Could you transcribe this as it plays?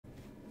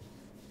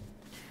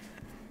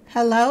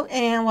Hello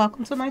and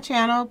welcome to my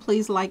channel.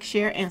 Please like,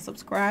 share, and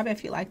subscribe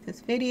if you like this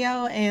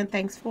video, and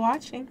thanks for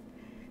watching.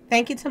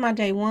 Thank you to my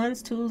day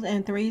ones, twos,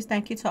 and threes.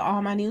 Thank you to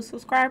all my new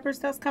subscribers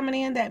that's coming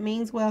in. That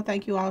means well.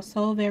 Thank you all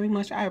so very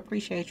much. I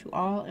appreciate you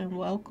all, and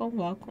welcome.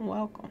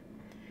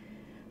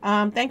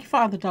 Thank you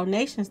for all the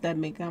donations that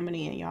been coming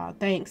in, y'all.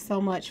 Thanks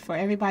so much for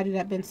everybody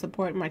that been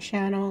supporting my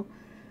channel.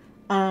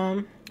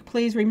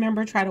 Please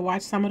remember, try to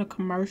watch some of the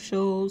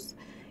commercials.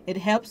 It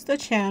helps the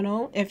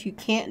channel. If you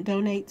can't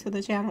donate to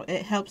the channel,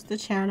 it helps the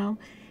channel,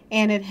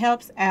 and it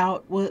helps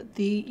out with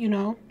the,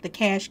 the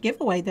cash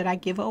giveaway that I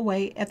give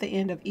away at the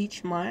end of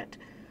each month.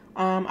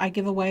 I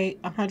give away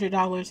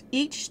 $100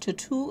 each to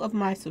 2 of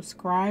my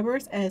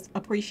subscribers as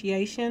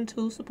appreciation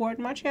to support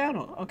my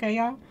channel. Okay,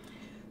 y'all?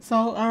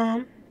 So,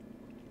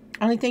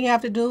 only thing you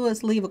have to do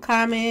is leave a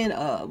comment,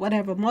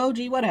 whatever,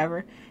 emoji,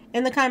 whatever,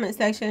 in the comment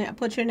section. I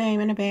put your name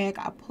in the bag.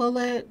 I pull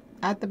it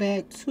out the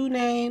bag, 2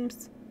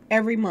 names.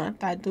 Every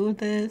month I do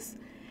this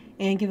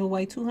and give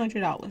away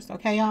 $200.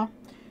 Okay, y'all?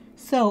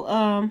 So,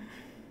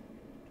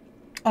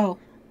 oh,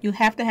 you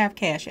have to have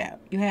Cash App.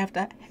 You have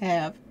to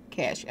have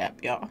Cash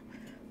App, y'all.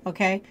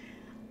 Okay?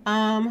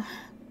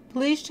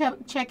 Please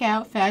check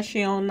out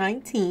Fashion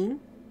 19.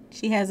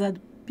 She has a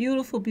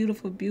beautiful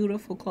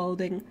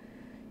clothing,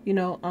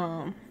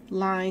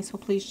 line. So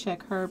please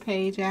check her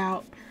page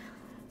out.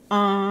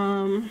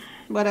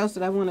 What else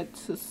did I wanted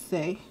to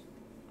say?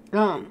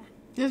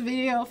 This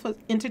video for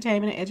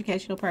entertainment and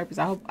educational purpose.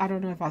 I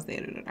don't know if I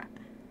said it or not.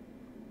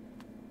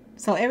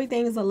 So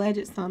everything is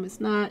alleged, some it's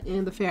not,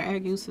 and the fair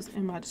ag use is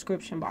in my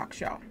description box,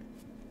 y'all.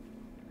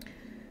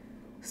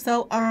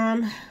 So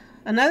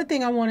another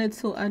thing I wanted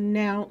to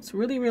announce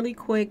really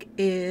quick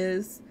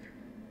is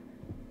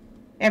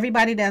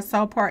everybody that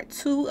saw part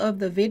 2 of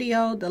the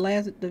video,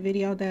 the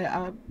video that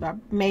I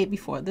made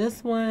before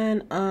this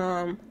one.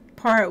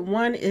 Part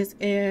 1 is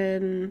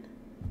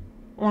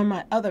on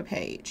my other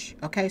page.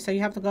 Okay, so you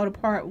have to go to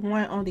part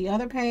 1 on the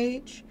other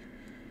page,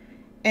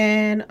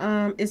 and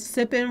it's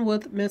Sipping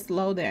with Miss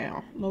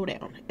Lowdown.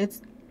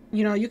 It's,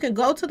 you can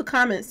go to the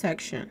comment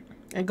section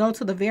and go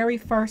to the very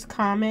first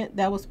comment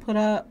that was put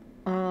up.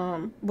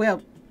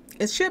 Well,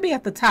 it should be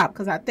at the top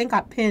because I think I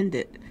pinned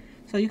it,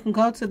 so you can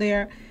go to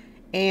there,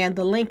 and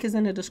the link is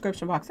in the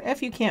description box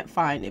if you can't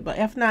find it. But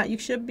if not, you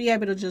should be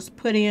able to just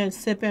put in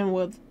Sipping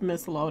with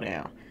Miss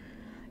Lowdown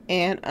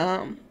and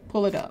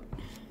pull it up.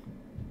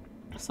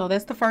 So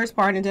that's the first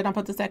part, and then I'll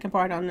put the second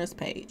part on this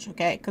page,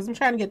 okay? Because I'm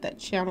trying to get that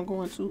channel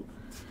going too.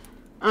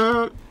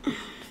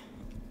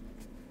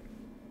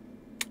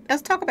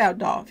 Let's talk about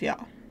Dolph,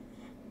 y'all.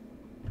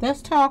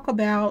 Let's talk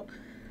about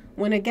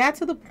when it got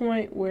to the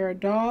point where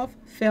Dolph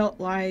felt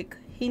like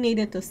he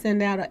needed to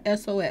send out a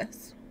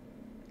SOS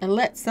and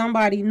let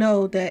somebody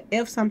know that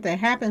if something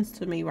happens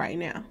to me right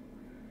now,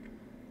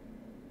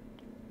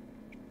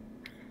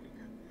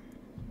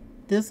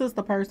 this is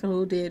the person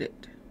who did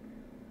it.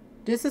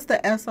 This is the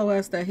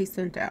SOS that he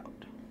sent out.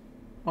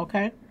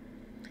 Okay?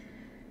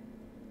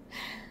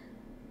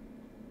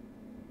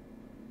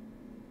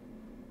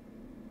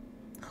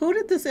 Who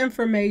did this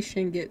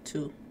information get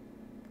to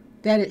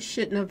that it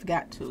shouldn't have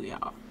got to,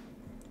 y'all?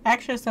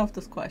 Ask yourself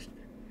this question.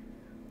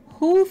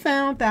 Who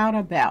found out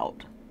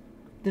about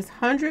this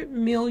 $100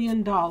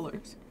 million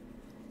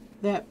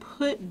that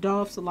put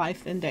Dolph's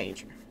life in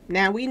danger?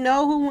 Now, we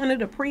know who one of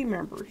the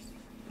pre-members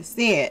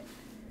said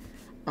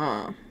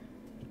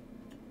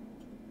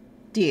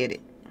did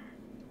it.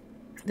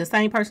 The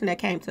same person that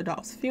came to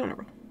Dolph's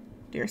funeral.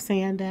 They're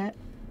saying that,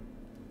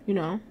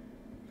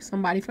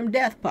 somebody from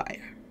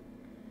Deathfire,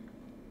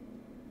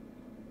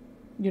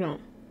 would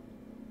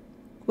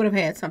have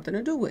had something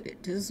to do with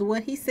it. This is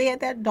what he said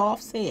that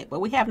Dolph said. But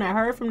we have not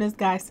heard from this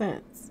guy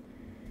since.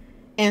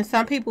 And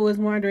some people is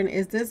wondering,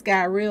 is this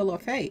guy real or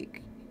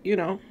fake?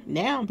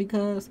 Now,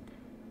 because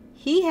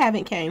he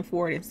haven't came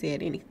forward and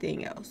said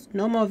anything else.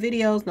 No more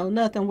videos, no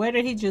nothing. Where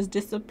did he just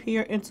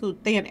disappear into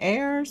thin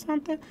air or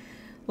something?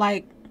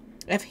 Like,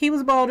 if he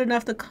was bold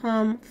enough to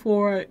come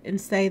forward and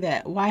say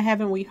that, why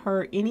haven't we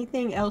heard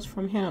anything else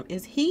from him?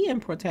 Is he in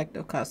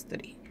protective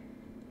custody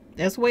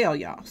as well,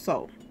 y'all?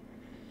 So,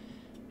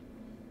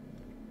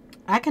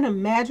 I can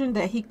imagine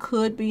that he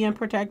could be in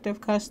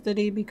protective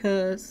custody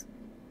because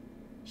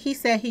he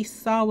said he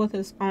saw with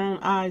his own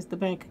eyes the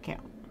bank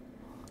account.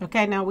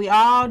 Okay, now we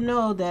all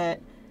know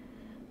that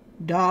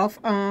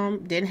Dolph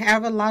didn't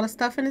have a lot of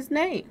stuff in his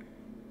name.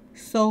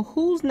 So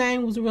whose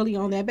name was really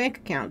on that bank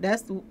account?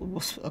 That's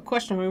a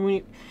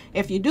question.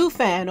 If you do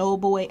find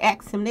old boy,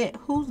 ask him that.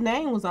 Whose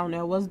name was on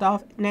there? Was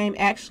Dolph's name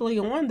actually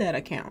on that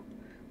account?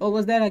 Or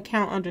was that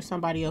account under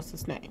somebody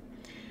else's name?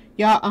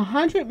 Y'all,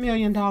 $100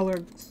 million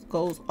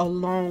goes a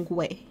long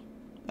way.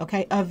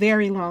 Okay? A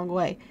very long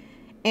way.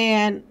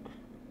 And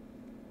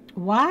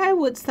why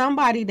would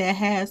somebody that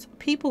has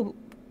people,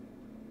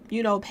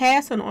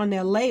 passing on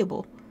their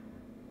label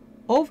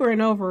over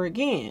and over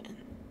again,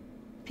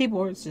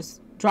 people are just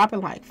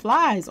dropping like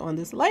flies on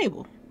this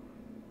label.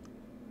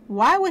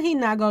 Why would he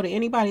not go to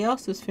anybody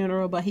else's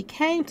funeral, but he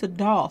came to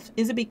Dolph?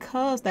 Is it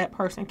because that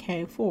person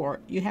came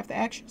forward? You have to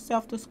ask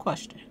yourself this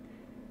question.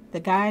 The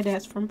guy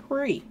that's from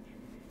Pre,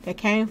 that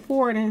came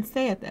forward and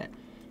said that.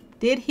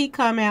 Did he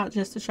come out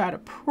just to try to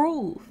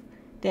prove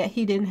that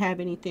he didn't have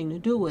anything to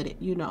do with it?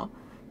 You know,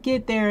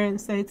 get there and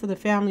say to the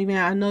family,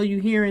 man, I know you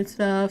hearing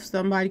stuff.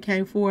 Somebody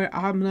came forward.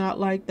 I'm not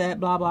like that,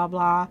 blah, blah,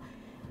 blah.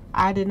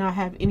 I did not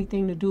have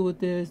anything to do with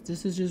this.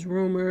 This is just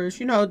rumors.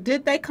 You know,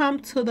 did they come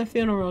to the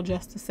funeral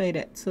just to say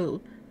that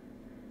to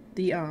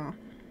the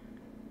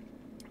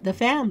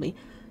family?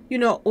 You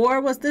know, or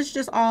was this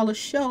just all a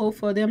show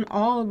for them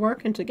all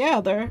working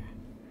together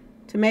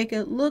to make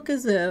it look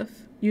as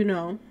if, you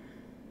know,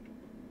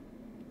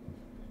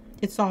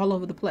 it's all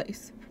over the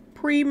place?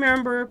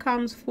 Pre-member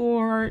comes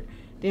forward.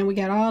 Then we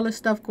got all this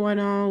stuff going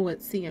on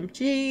with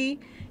CMG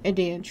and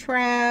then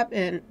Trap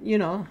and, you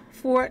know,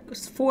 Fort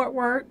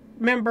Worth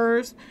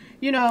members.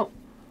 You know,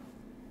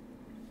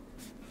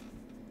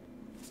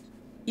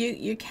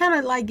 you're kind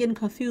of like getting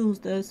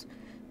confused as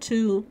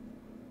to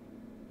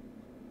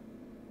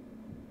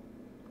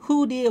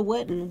who did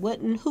what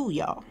and who,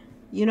 y'all,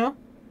 you know?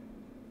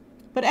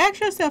 But ask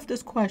yourself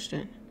this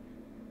question.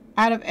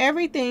 Out of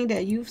everything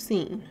that you've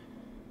seen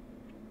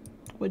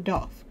with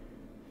Dolph,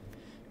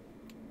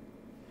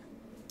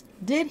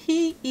 did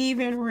he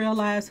even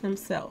realize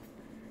himself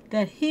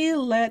that he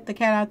let the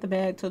cat out the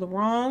bag to the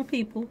wrong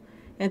people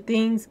and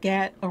things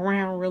got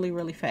around really,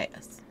 really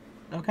fast?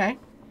 Okay?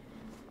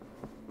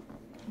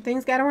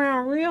 Things got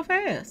around real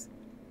fast.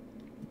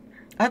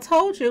 I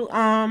told you,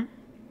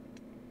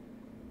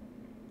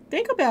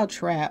 think about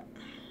Trap.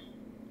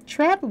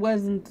 Trap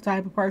wasn't the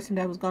type of person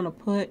that was going to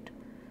put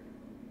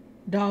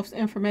Dolph's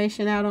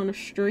information out on the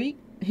street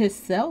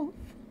himself.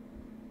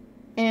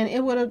 And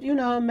it would have, you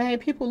know,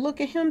 made people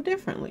look at him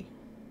differently.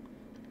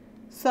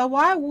 So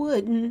why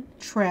wouldn't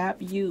Trap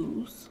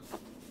use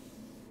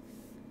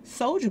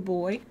Soulja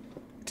Boy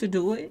to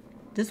do it?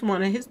 Just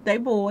one of they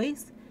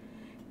boys.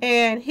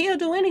 And he'll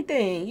do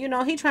anything. You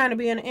know, he trying to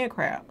be in the in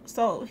crowd.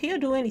 So he'll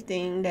do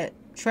anything that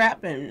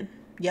Trap and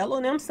Yellow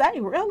and them say,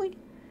 really.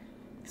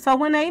 So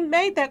when they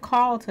made that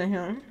call to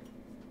him,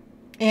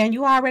 and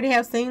you already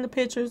have seen the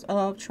pictures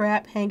of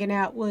Trap hanging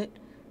out with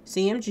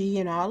CMG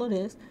and all of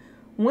this,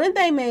 when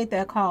they made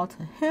that call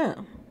to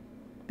him,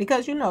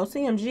 because, you know,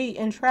 CMG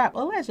and Trap,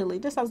 allegedly,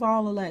 this is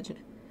all alleged,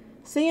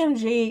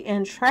 CMG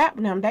and Trap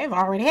and them, they've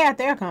already had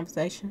their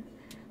conversation.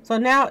 So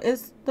now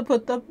it's to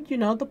put the, you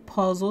know, the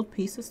puzzle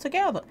pieces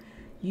together.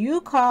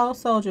 You call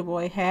Soulja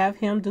Boy, have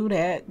him do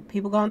that.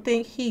 People gonna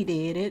think he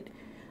did it.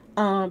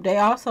 They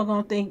also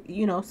gonna think,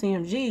 you know,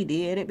 CMG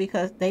did it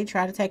because they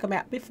tried to take him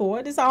out before.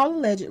 It's all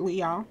allegedly,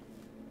 y'all.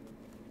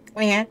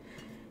 And,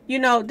 you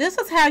know, this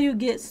is how you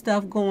get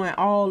stuff going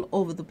all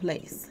over the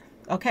place.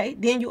 Okay?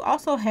 Then you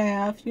also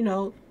have, you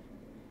know,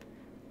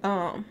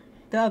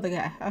 the other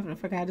guy. I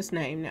forgot his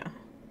name now.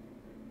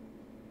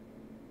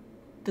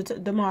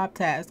 The mob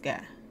ties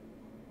guy.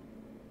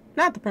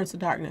 Not the Prince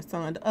of Darkness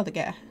son, the other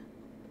guy.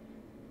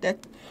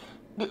 That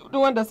the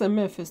one that's in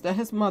Memphis, that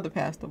his mother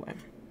passed away.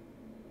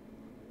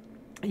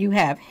 You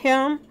have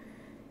him,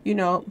 you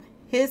know,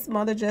 his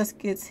mother just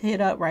gets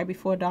hit up right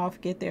before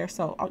Dolph get there.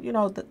 So, you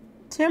know, the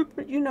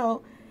temper, you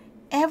know,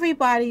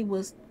 everybody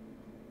was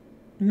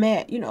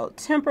mad. You know,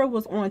 temper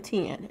was on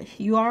 10.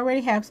 You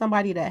already have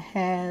somebody that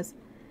has,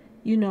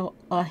 you know,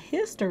 a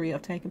history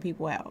of taking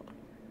people out.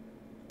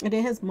 And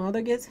then his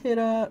mother gets hit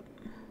up.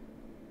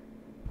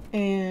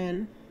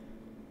 And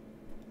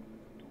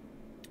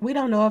we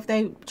don't know if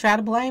they try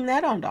to blame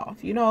that on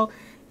Dolph. You know,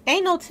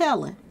 ain't no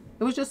telling.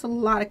 It was just a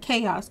lot of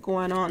chaos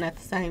going on at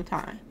the same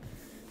time.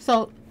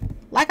 So,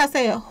 like I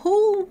said,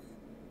 who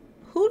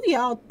do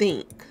y'all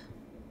think?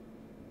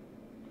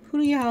 Who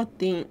do y'all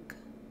think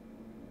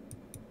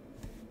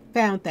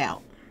found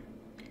out?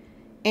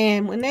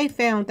 And when they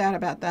found out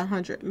about the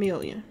 100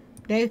 million,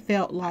 they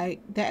felt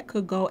like that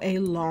could go a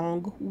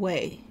long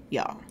way,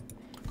 y'all.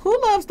 Who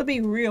loves to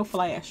be real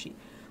flashy?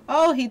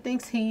 Oh, he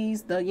thinks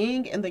he's the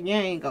yin and the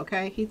yang,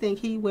 okay? He think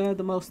he wear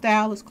the most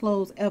stylish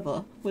clothes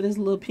ever with his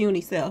little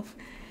puny self.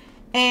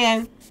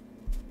 And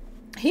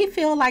he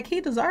feel like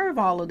he deserve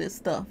all of this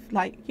stuff.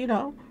 Like, you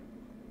know,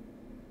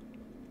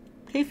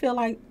 he feel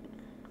like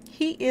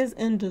he is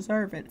in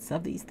deservance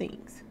of these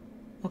things.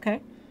 Okay?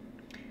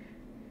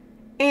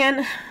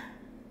 And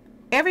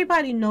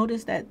everybody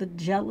noticed that the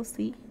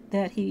jealousy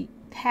that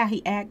how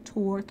he act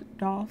toward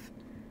Dolph,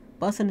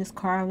 busting his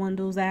car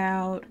windows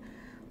out.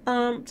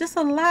 Just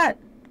a lot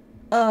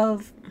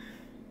of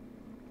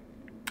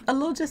a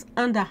little just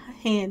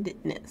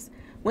underhandedness.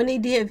 When he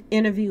did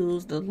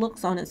interviews, the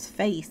looks on his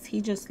face,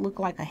 he just looked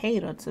like a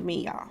hater to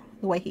me, y'all.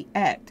 The way he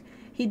act.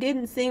 He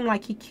didn't seem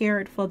like he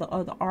cared for the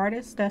other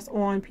artists that's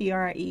on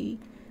PRE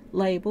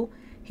label.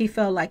 He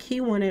felt like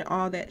he wanted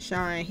all that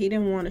shine. He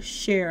didn't want to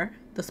share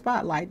the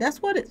spotlight.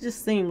 That's what it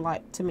just seemed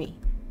like to me.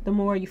 The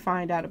more you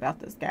find out about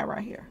this guy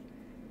right here.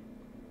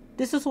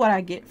 This is what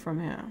I get from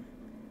him.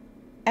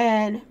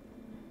 And,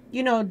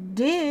 you know,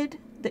 did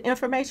the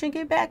information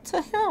get back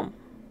to him?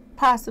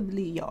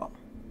 Possibly, y'all.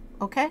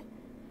 Okay?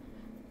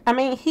 I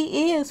mean,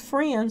 he is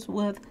friends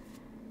with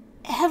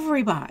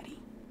everybody.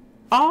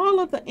 All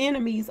of the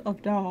enemies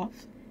of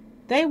Dolph,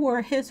 they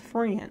were his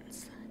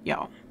friends,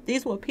 y'all.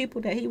 These were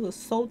people that he was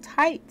so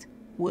tight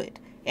with.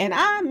 And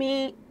I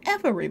mean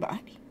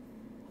everybody.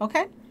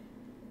 Okay?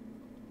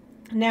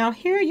 Now,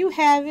 here you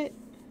have it.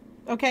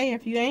 Okay,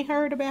 if you ain't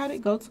heard about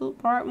it, go to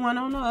part 1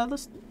 on the other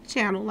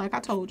channel, like I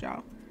told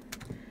y'all.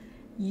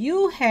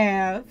 You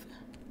have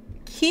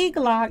Key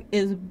Glock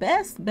is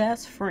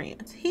best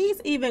friends.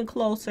 He's even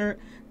closer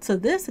to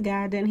this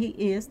guy than he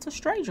is to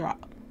Stray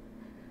Drop.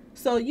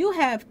 So you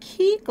have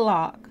Key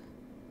Glock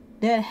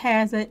that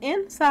has an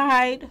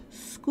inside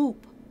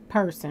scoop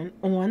person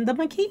on the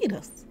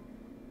Makitas.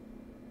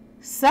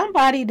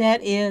 Somebody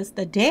that is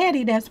the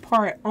daddy that's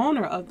part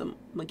owner of the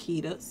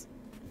Makitas.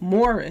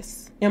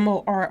 Morris,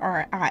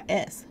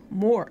 Morris,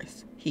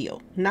 Morris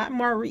Hill, not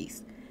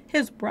Maurice.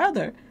 His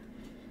brother,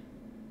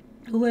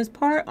 who is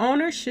part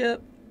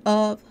ownership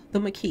of the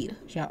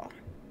Makitas, y'all.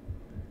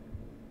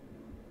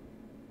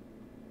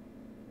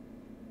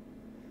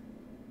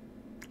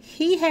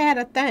 He had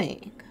a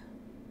thing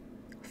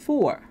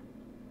for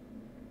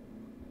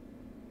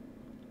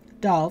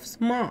Dolph's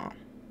mom,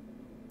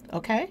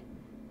 okay?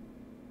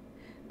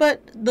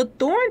 But the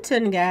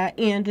Thornton guy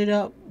ended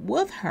up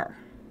with her,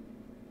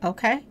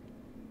 okay?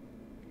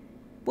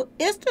 Well,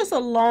 it's just a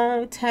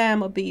long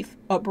time of beef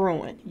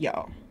brewing,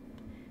 y'all.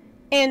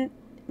 And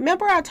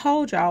remember I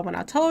told y'all, when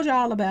I told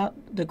y'all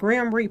about the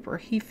Grim Reaper,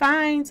 he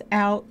finds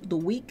out the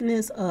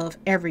weakness of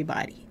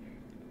everybody.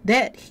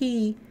 That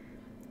he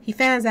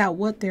finds out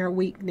what their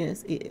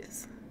weakness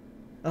is.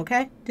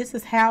 Okay? This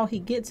is how he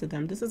gets to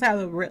them. This is how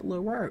the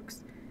Riddler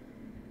works.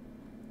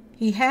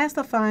 He has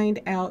to find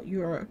out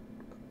your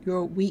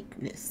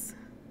weakness.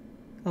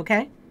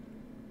 Okay?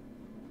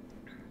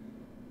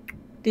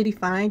 Did he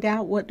find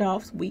out what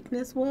Dolph's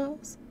weakness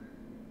was?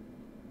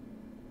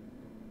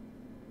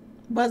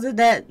 Was it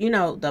that, the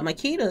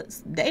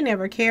Makitas, they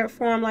never cared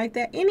for him like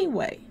that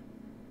anyway?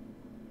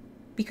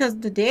 Because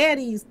the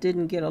daddies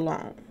didn't get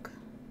along.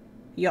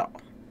 Y'all.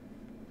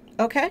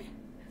 Okay?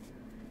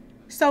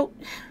 So,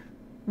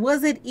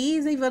 was it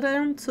easy for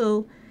them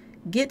to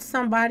get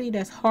somebody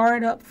that's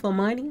hard up for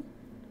money?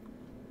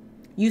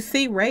 You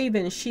see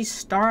Raven, she's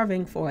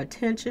starving for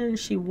attention.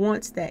 She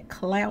wants that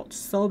clout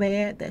so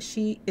bad that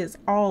she is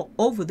all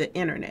over the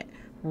internet,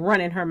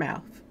 running her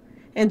mouth.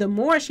 And the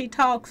more she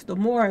talks, the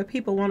more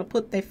people want to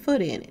put their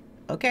foot in it.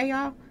 Okay,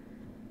 y'all?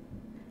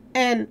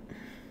 And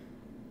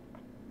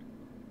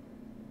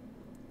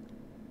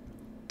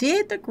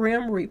did the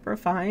Grim Reaper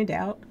find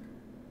out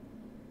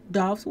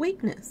Dolph's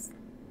weakness?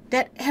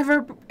 That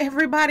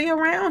everybody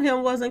around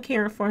him wasn't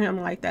caring for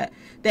him like that.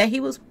 That he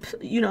was,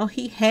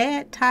 he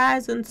had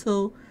ties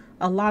into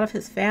a lot of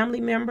his family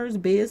members'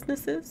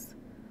 businesses.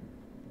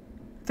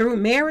 Through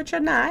marriage or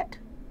not.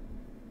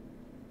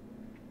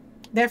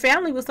 Their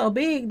family was so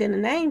big that the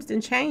names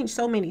didn't change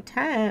so many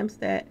times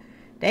that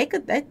they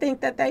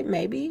think that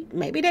maybe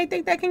they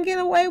think they can get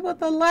away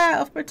with a lie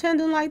of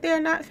pretending like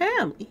they're not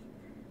family.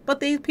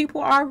 But these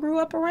people all grew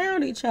up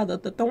around each other.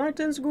 The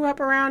Thorntons grew up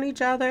around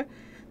each other.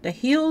 The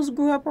Hills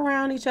grew up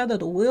around each other.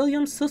 The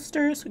Williams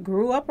sisters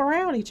grew up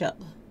around each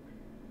other.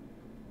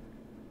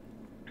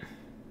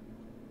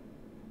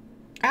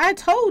 I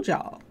told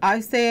y'all. I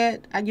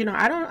said, I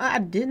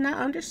did not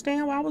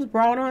understand why I was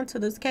brought onto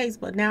this case,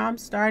 but now I'm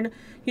starting,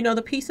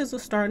 the pieces are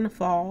starting to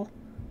fall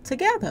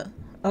together.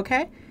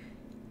 Okay?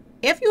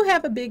 If you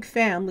have a big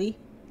family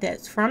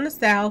that's from the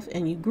South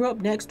and you grew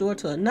up next door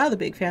to another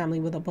big family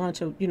with a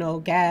bunch of,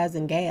 guys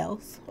and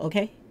gals,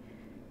 okay?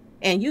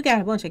 And you got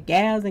a bunch of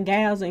gals and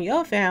gals in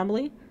your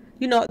family,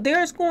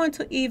 there's going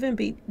to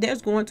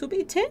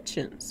be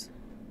tensions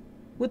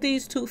with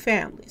these two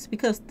families,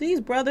 because these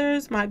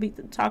brothers might be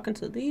talking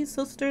to these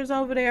sisters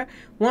over there.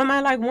 One might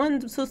like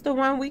one sister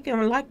one week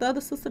and like the other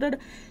sister.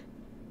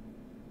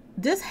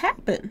 This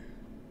happened.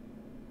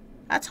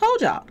 I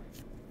told y'all.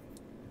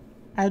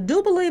 I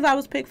do believe I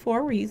was picked for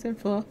a reason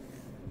to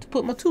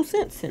put my 2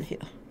 cents in here.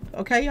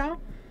 Okay,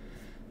 y'all?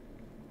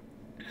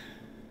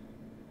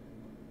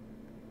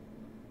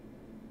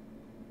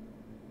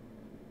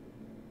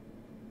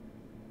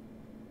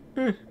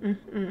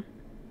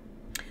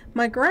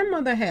 My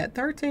grandmother had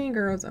 13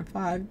 girls and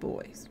 5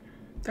 boys.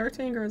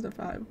 13 girls and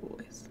 5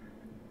 boys.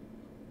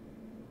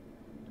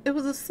 It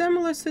was a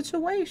similar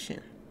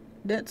situation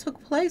that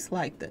took place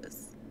like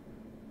this.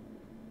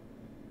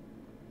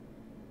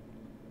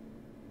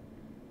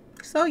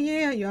 So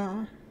yeah,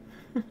 y'all.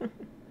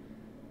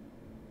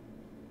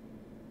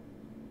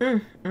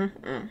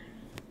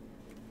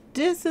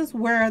 This is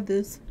where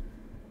this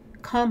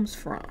comes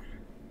from.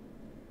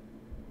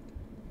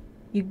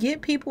 You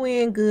get people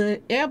in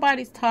good.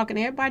 Everybody's talking.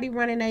 Everybody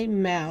running their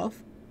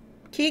mouth.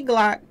 Key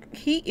Glock,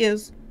 he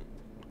is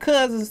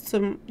cousins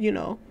to,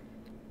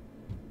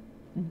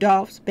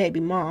 Dolph's baby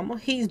mama.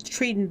 He's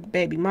treating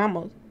baby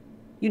mama,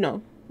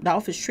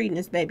 Dolph is treating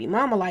his baby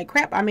mama like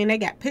crap. I mean, they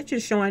got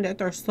pictures showing that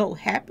they're so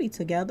happy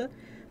together.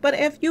 But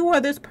if you were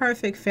this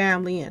perfect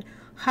family and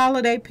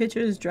holiday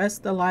pictures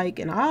dressed alike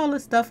and all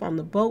this stuff on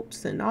the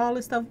boats and all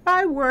this stuff,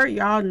 why were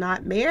y'all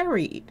not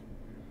married?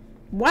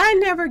 Why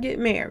never get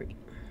married?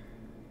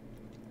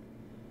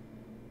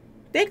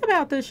 Think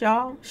about this,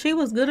 y'all. She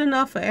was good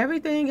enough for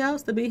everything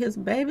else to be his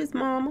baby's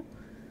mama,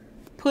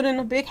 put in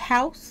a big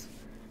house,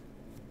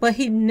 but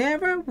he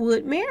never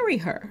would marry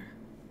her.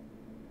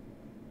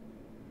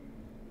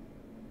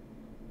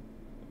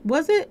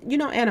 Was it,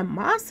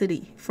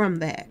 animosity from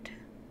that?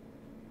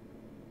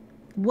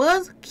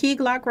 Was Key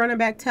Glock running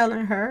back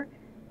telling her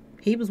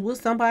he was with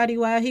somebody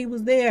while he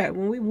was there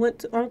when we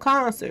went on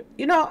concert?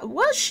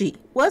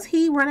 Was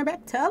he running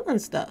back telling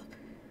stuff?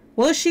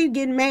 Was she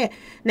getting mad?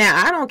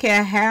 Now, I don't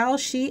care how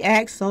she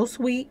acts so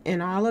sweet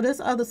and all of this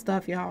other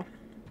stuff, y'all.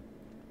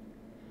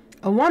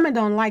 A woman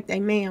don't like that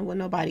man with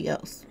nobody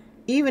else.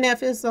 Even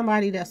if it's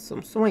somebody that's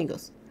some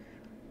swingers.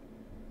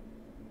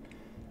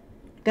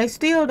 They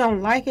still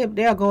don't like it.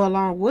 They'll go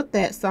along with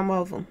that. Some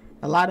of them.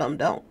 A lot of them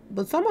don't.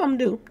 But some of them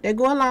do. They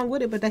go along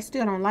with it, but they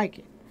still don't like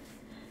it.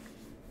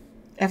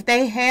 If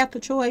they had the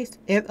choice,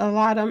 if a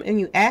lot of them, and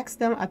you ask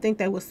them, I think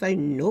they would say,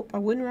 nope, I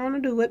wouldn't want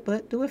to do it,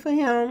 but do it for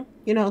him.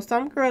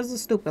 Some girls are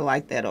stupid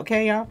like that,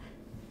 okay, y'all?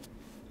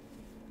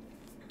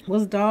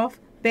 Was Dolph,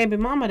 baby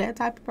mama, that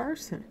type of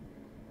person?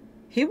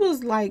 He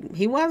was like,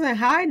 he wasn't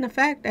hiding the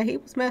fact that he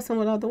was messing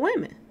with other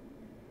women.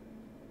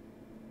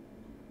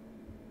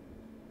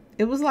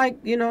 It was like,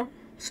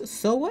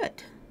 so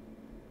what?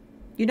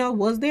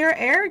 Was there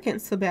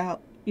arrogance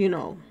about,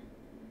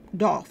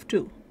 Dolph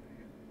too?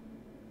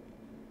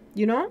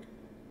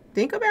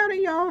 Think about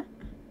it, y'all.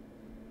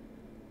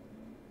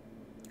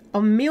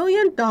 $1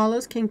 million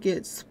can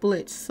get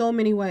split so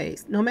many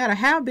ways, no matter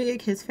how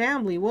big his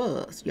family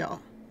was,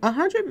 y'all.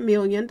 $100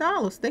 million.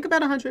 Think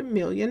about $100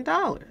 million.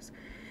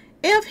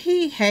 If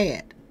he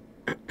had,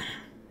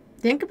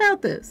 think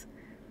about this.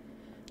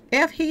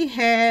 If he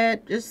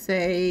had, just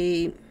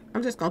say,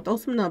 I'm just going to throw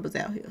some numbers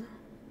out here.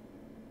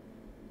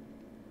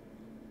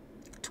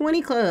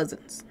 20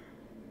 cousins.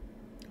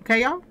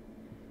 Okay, y'all?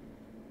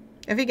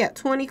 If he got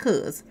 20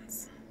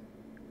 cousins.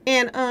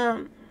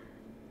 And,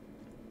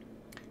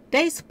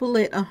 they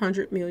split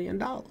 $100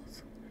 million.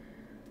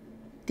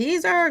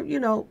 These are,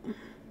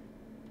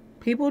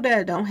 people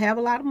that don't have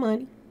a lot of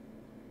money.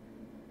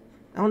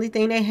 The only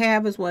thing they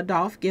have is what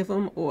Dolph give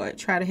them or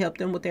try to help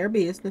them with their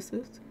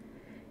businesses.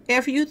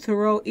 If you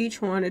throw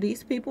each one of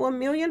these people $1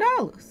 million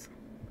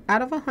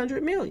out of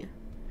 $100 million.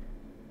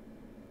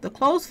 The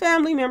close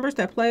family members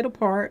that played a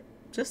part,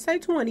 just say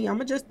 20. I'm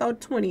going to just throw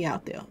 20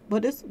 out there.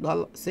 But it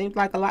seems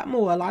like a lot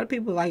more. A lot of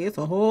people like it's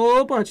a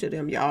whole bunch of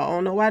them. Y'all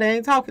don't know why they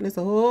ain't talking. It's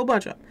a whole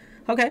bunch of them.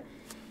 Okay?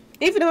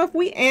 Even if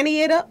we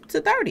ante it up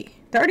to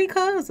 30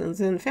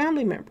 cousins and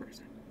family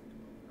members.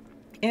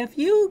 If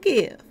you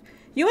give,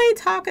 you ain't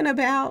talking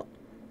about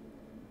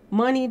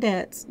money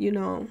that's,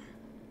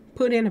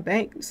 put in a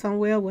bank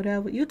somewhere,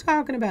 whatever. You're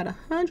talking about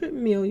 $100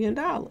 million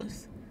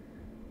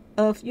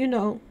of,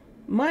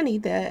 money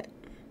that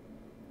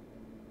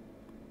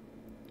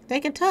they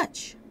can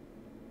touch.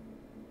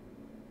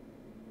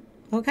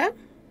 Okay?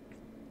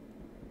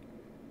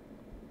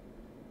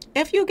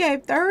 If you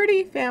gave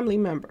 30 family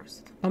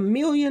members $1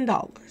 million,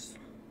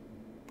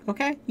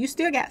 okay, you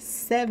still got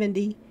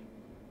 70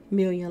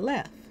 million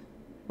left.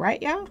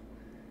 Right, y'all?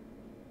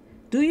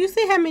 Do you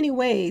see how many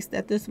ways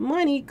that this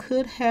money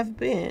could have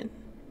been,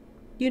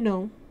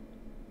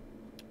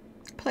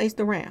 placed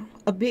around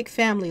a big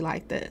family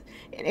like that?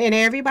 And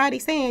everybody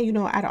saying,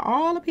 out of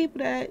all the people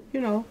that,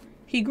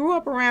 he grew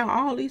up around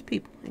all these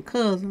people and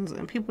cousins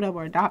and people that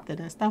were adopted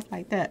and stuff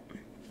like that.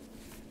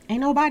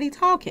 Ain't nobody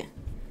talking.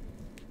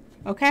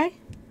 Okay?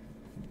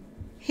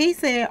 He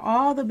said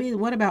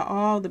what about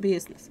all the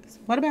businesses?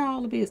 What about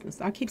all the businesses?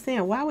 I keep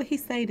saying, why would he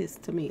say this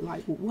to me?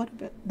 Like, what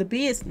about the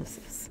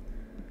businesses?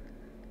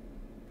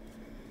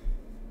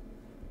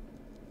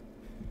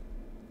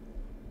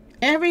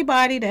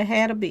 Everybody that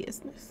had a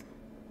business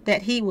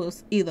that he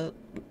was either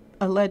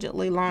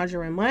allegedly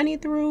laundering money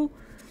through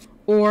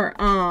or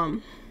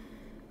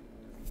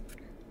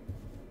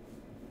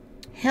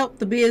helped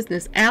the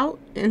business out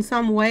in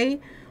some way,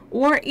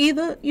 or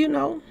either,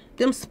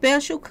 them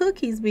special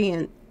cookies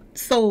being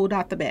sold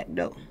out the back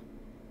door.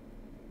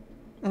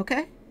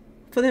 Okay?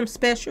 For them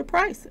special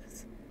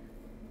prices.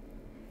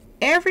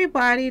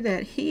 Everybody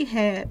that he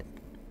had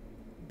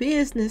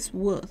business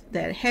with,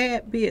 that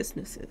had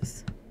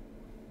businesses,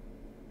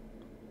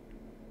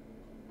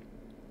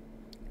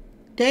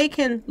 they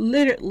can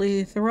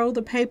literally throw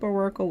the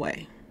paperwork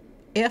away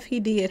if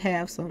he did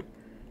have some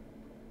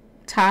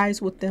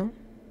ties with them.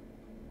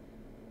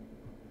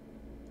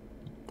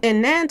 And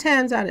 9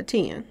 times out of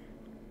 10,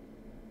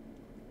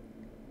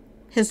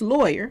 his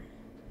lawyer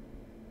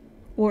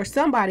or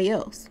somebody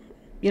else,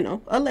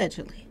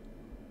 allegedly.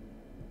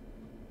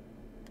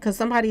 Because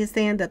somebody is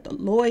saying that the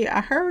lawyer,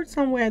 I heard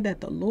somewhere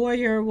that the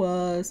lawyer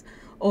was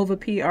over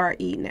PRE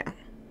now.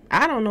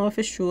 I don't know if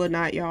it's true or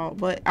not, y'all,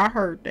 but I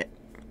heard that.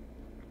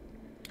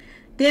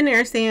 Then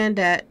they're saying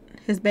that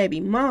his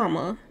baby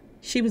mama,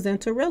 she was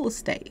into real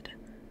estate.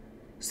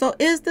 So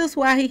is this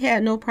why he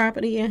had no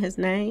property in his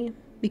name?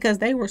 Because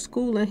they were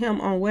schooling him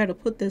on where to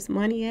put this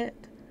money at?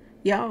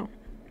 Y'all.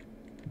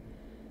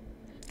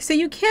 See,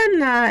 you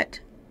cannot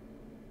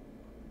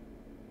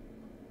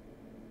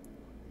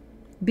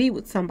be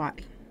with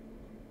somebody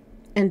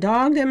and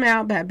dog them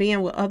out by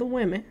being with other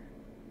women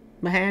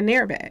behind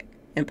their back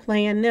and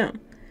playing them.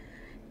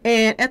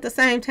 And at the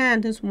same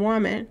time, this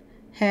woman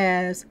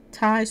has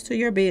ties to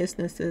your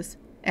businesses,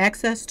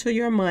 access to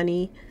your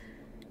money,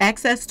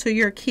 access to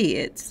your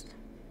kids,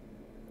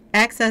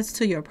 access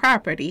to your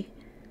property.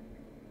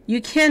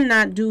 You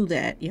cannot do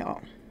that,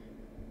 y'all.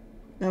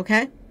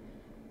 Okay?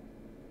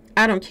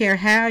 I don't care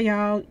how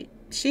y'all,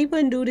 she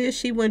wouldn't do this,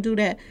 she wouldn't do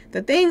that.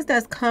 The things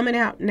that's coming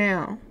out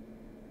now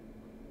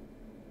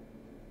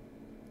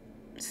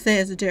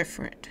says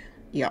different,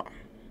 y'all.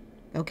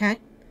 Okay?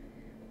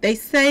 They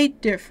say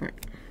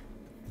different.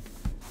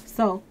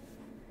 So,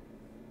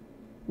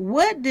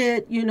 what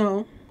did,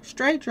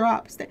 Straight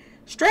Drop say?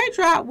 Straight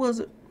Drop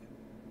was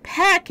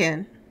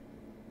packing,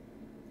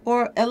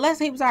 or unless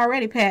he was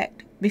already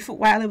packed before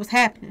while it was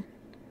happening.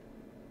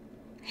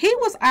 He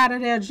was out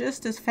of there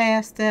just as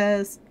fast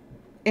as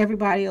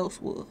everybody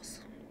else was.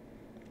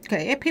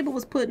 Okay, and people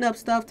was putting up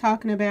stuff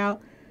talking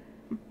about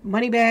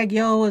Moneybag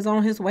Yo is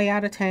on his way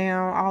out of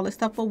town, all this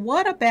stuff. But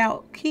what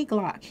about Key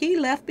Glock? He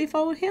left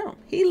before him.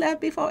 He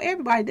left before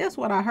everybody. That's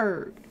what I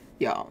heard,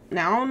 y'all.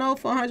 Now, I don't know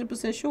for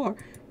 100% sure,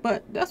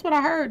 but that's what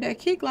I heard, that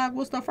Key Glock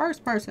was the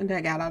first person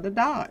that got out of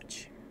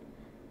Dodge.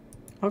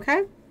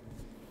 Okay?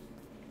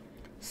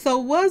 So,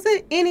 was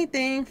it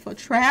anything for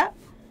Trap,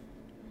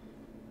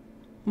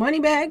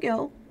 Moneybag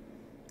Yo,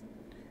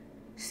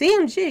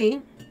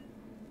 CMG,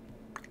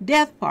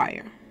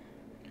 Deathfire?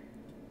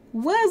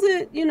 Was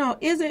it,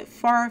 is it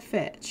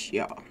far-fetched,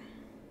 y'all,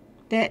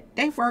 that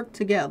they worked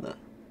together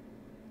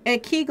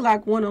and Key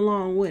Glock went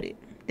along with it?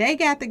 They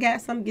got to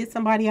get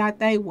somebody out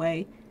their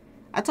way.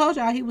 I told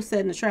y'all he was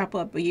setting the Trap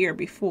up a year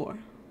before.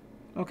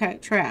 Okay,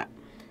 Trap.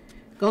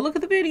 Go look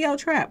at the video,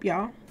 Trap,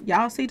 y'all.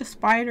 Y'all see the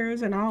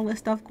spiders and all that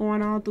stuff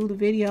going on through the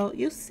video.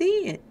 You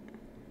see it.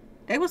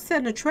 They was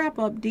setting the Trap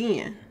up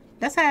then.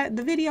 That's how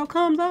the video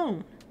comes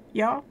on,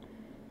 y'all.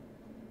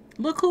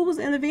 Look who was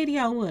in the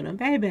video with him,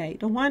 baby.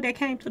 The one that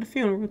came to the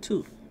funeral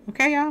too.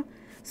 Okay, y'all?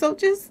 So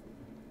just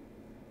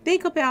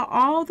think about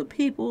all the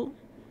people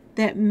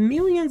that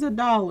millions of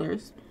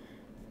dollars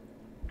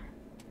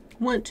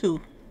went to.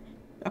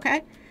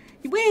 Okay?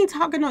 We ain't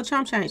talking no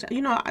chump change.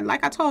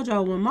 Like I told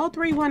y'all, when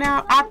Mo3 went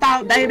out, I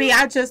thought, baby,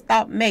 I just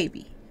thought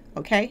maybe.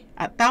 Okay?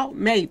 I thought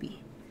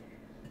maybe.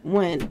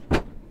 When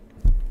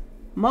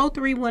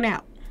Mo3 went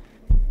out,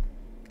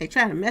 they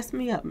trying to mess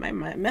me up,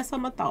 mess up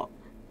my thought.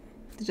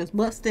 Just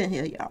bust in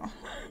here, y'all.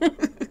 I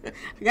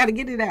gotta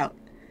get it out.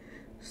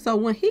 So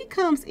when he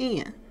comes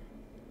in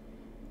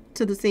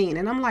to the scene,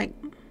 and I'm like,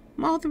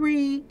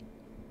 Mo3,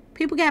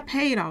 people got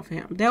paid off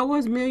him. There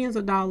was millions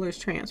of dollars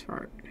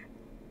transferred.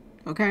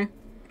 Okay?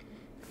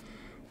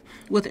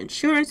 With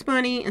insurance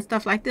money and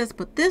stuff like this.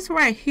 But this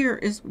right here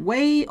is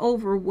way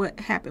over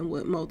what happened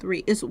with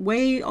Mo3. It's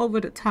way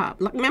over the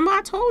top. Like, remember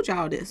I told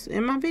y'all this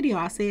in my video.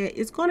 I said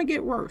it's gonna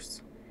get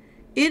worse.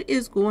 It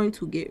is going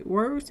to get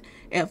worse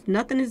if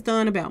nothing is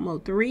done about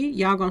Mo3.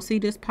 Y'all gonna see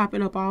this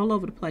popping up all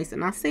over the place.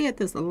 And I said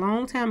this a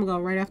long time ago,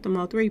 right after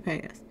Mo3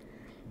 passed.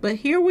 But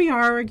here we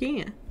are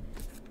again.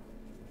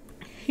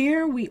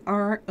 Here we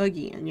are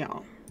again,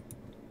 y'all.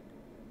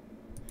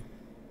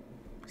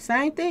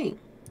 Same thing.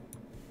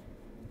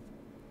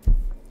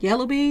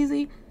 Yellow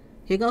Beezy,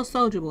 here goes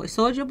Soulja Boy.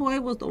 Soulja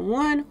Boy was the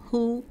one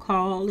who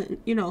called and,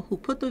 who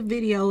put the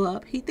video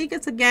up. He think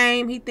it's a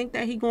game. He think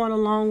that he going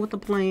along with the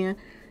plan.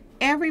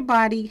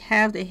 Everybody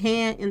have the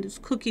hand in this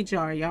cookie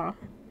jar, y'all.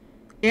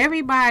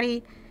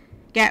 Everybody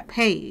got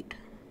paid.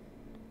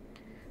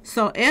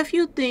 So if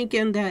you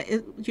thinking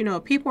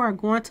that people are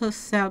going to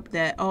accept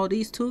that, oh,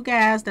 these two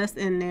guys that's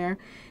in there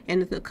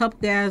and the couple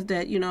guys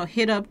that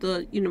hit up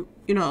the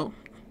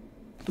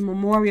the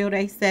memorial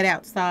they set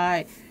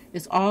outside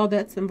is all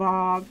that's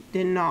involved,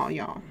 then no,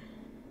 y'all.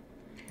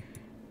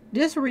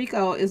 This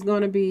RICO is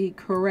going to be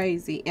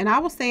crazy. And I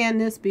was saying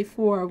this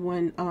before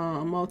when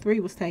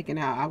Mo3 was taken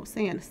out. I was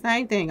saying the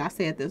same thing. I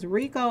said this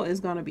RICO is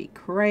going to be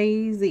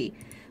crazy.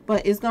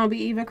 But it's going to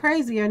be even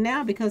crazier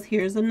now because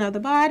here's another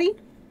body.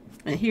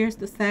 And here's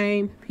the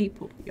same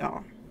people,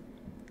 y'all.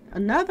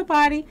 Another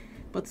body,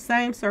 but the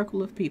same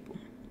circle of people.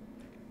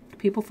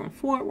 People from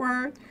Fort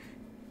Worth.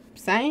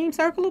 Same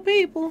circle of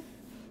people.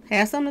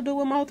 Has something to do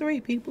with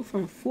Mo3. People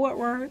from Fort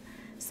Worth.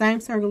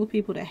 Same circle of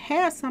people that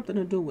has something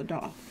to do with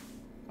Dolph.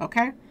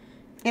 Okay?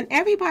 And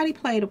everybody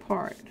played a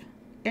part.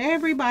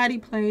 Everybody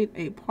played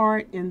a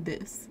part in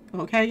this.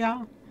 Okay,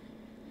 y'all?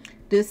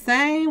 This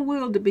same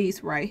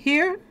wildebeest right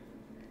here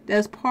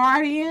that's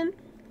partying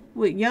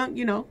with young,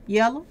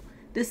 Yellow.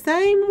 The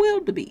same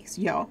wildebeest,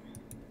 y'all.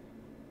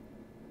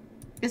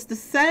 It's the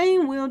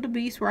same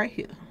wildebeest right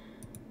here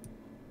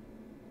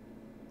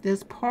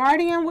that's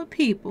partying with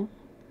people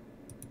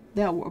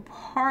that were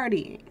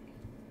partying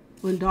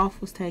when Dolph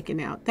was taken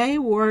out. They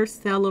were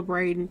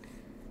celebrating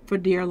for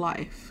dear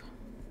life.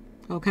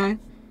 Okay?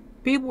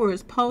 People were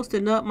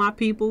posting up, my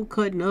people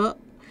cutting up.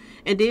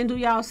 And then do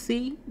y'all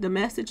see the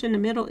message in the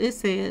middle? It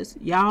says,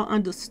 y'all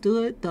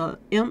understood the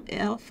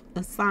MF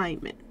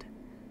assignment.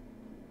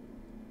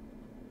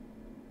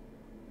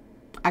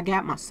 I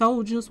got my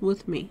soldiers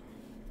with me.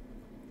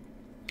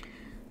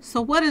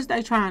 So what is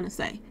they trying to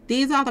say?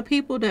 These are the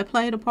people that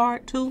played a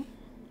part too?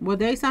 Were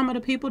they some of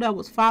the people that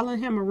was following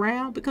him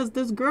around? Because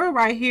this girl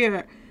right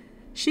here,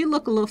 she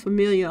looked a little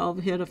familiar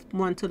over here, the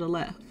one to the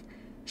left.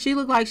 She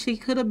looked like she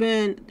could have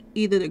been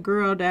either the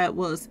girl that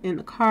was in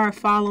the car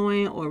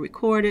following or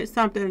recorded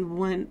something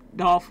when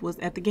Dolph was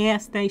at the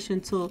gas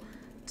station to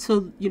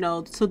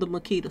the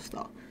Makita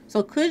store.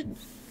 So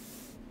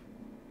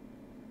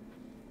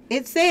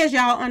it says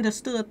y'all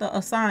understood the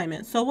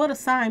assignment. So what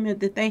assignment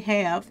did they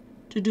have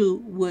to do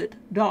with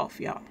Dolph,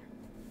 y'all?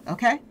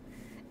 Okay?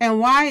 And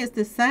why is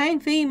the same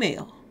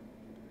female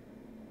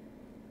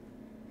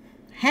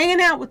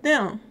hanging out with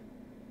them,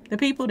 the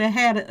people that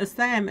had an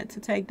assignment to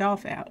take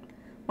Dolph out?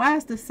 Why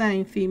is the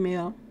same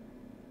female?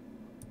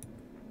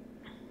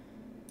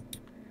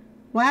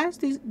 Why is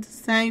the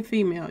same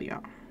female,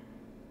 y'all?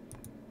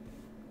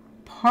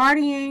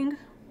 Partying.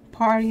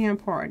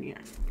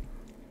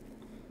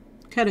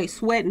 Okay, they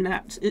sweating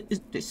out.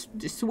 They're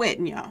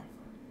sweating, y'all.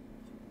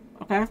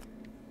 Okay?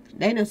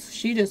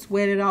 She just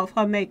sweated off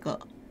her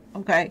makeup.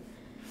 Okay?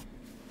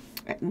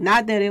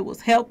 Not that it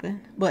was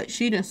helping, but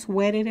she just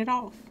sweated it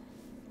off.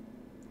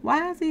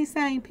 Why is these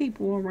same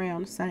people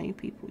around the same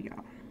people,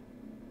 y'all?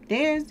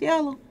 There's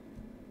Yellow.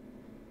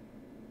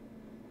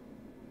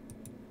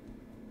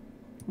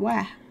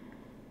 Why?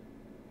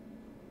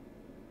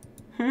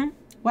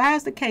 Why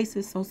is the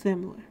cases so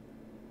similar?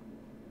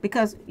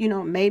 Because,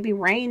 maybe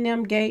Rain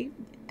them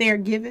they're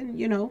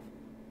giving,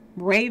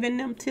 Raven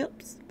them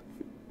tips,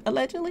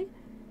 allegedly.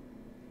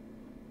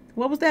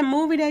 What was that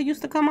movie that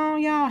used to come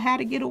on, y'all? How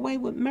to Get Away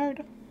with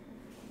Murder?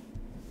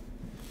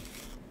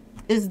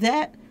 Is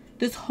that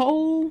this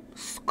whole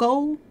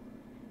Skull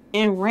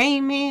and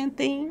Rain Man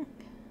thing?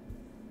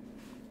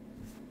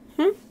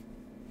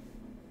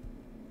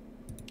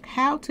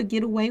 How to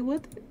get away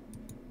with it?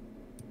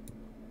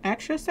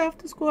 Ask yourself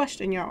this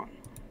question, y'all.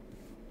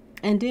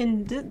 And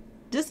then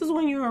this is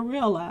when you will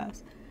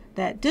realize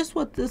that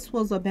what this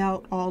was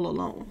about all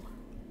along.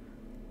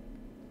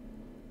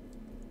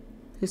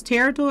 His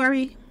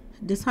territory,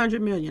 this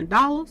 $100 million.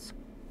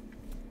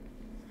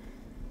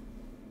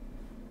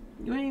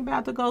 You ain't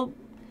about to go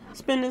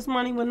spend this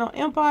money with no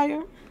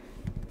empire.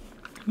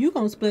 You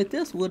gonna split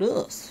this with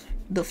us,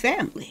 the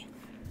family.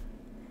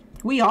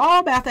 We all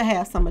about to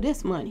have some of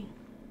this money.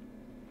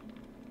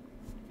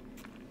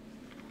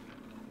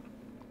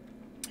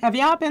 Have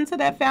y'all been to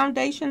that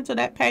foundation, to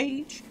that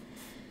page?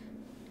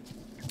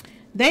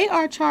 They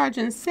are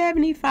charging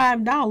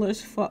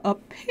 $75 for a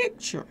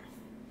picture,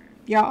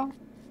 y'all.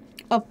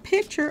 A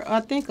picture,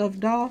 I think, of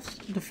Dolph,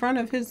 the front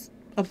of his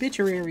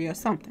obituary or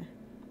something.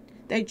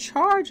 They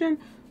charging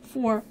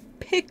for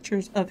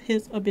pictures of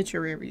his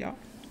obituary, y'all.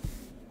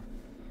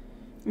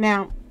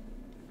 Now,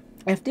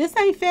 if this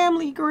ain't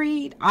family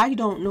greed, I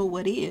don't know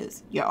what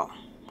is, y'all.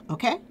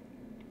 Okay?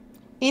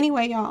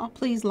 Anyway, y'all,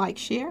 please like,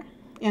 share,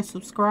 and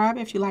subscribe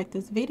if you like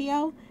this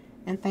video.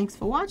 And thanks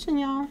for watching,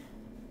 y'all.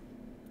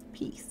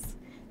 Peace.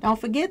 Don't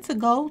forget to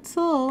go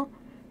to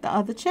the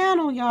other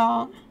channel,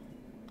 y'all.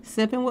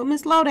 Sipping with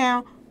Miss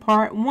Lowdown.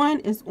 Part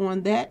 1 is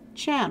on that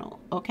channel.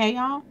 Okay,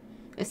 y'all?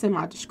 It's in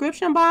my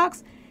description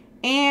box.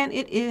 And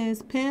it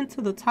is pinned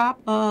to the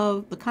top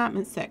of the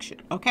comment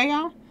section. Okay,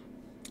 y'all?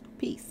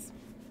 Peace.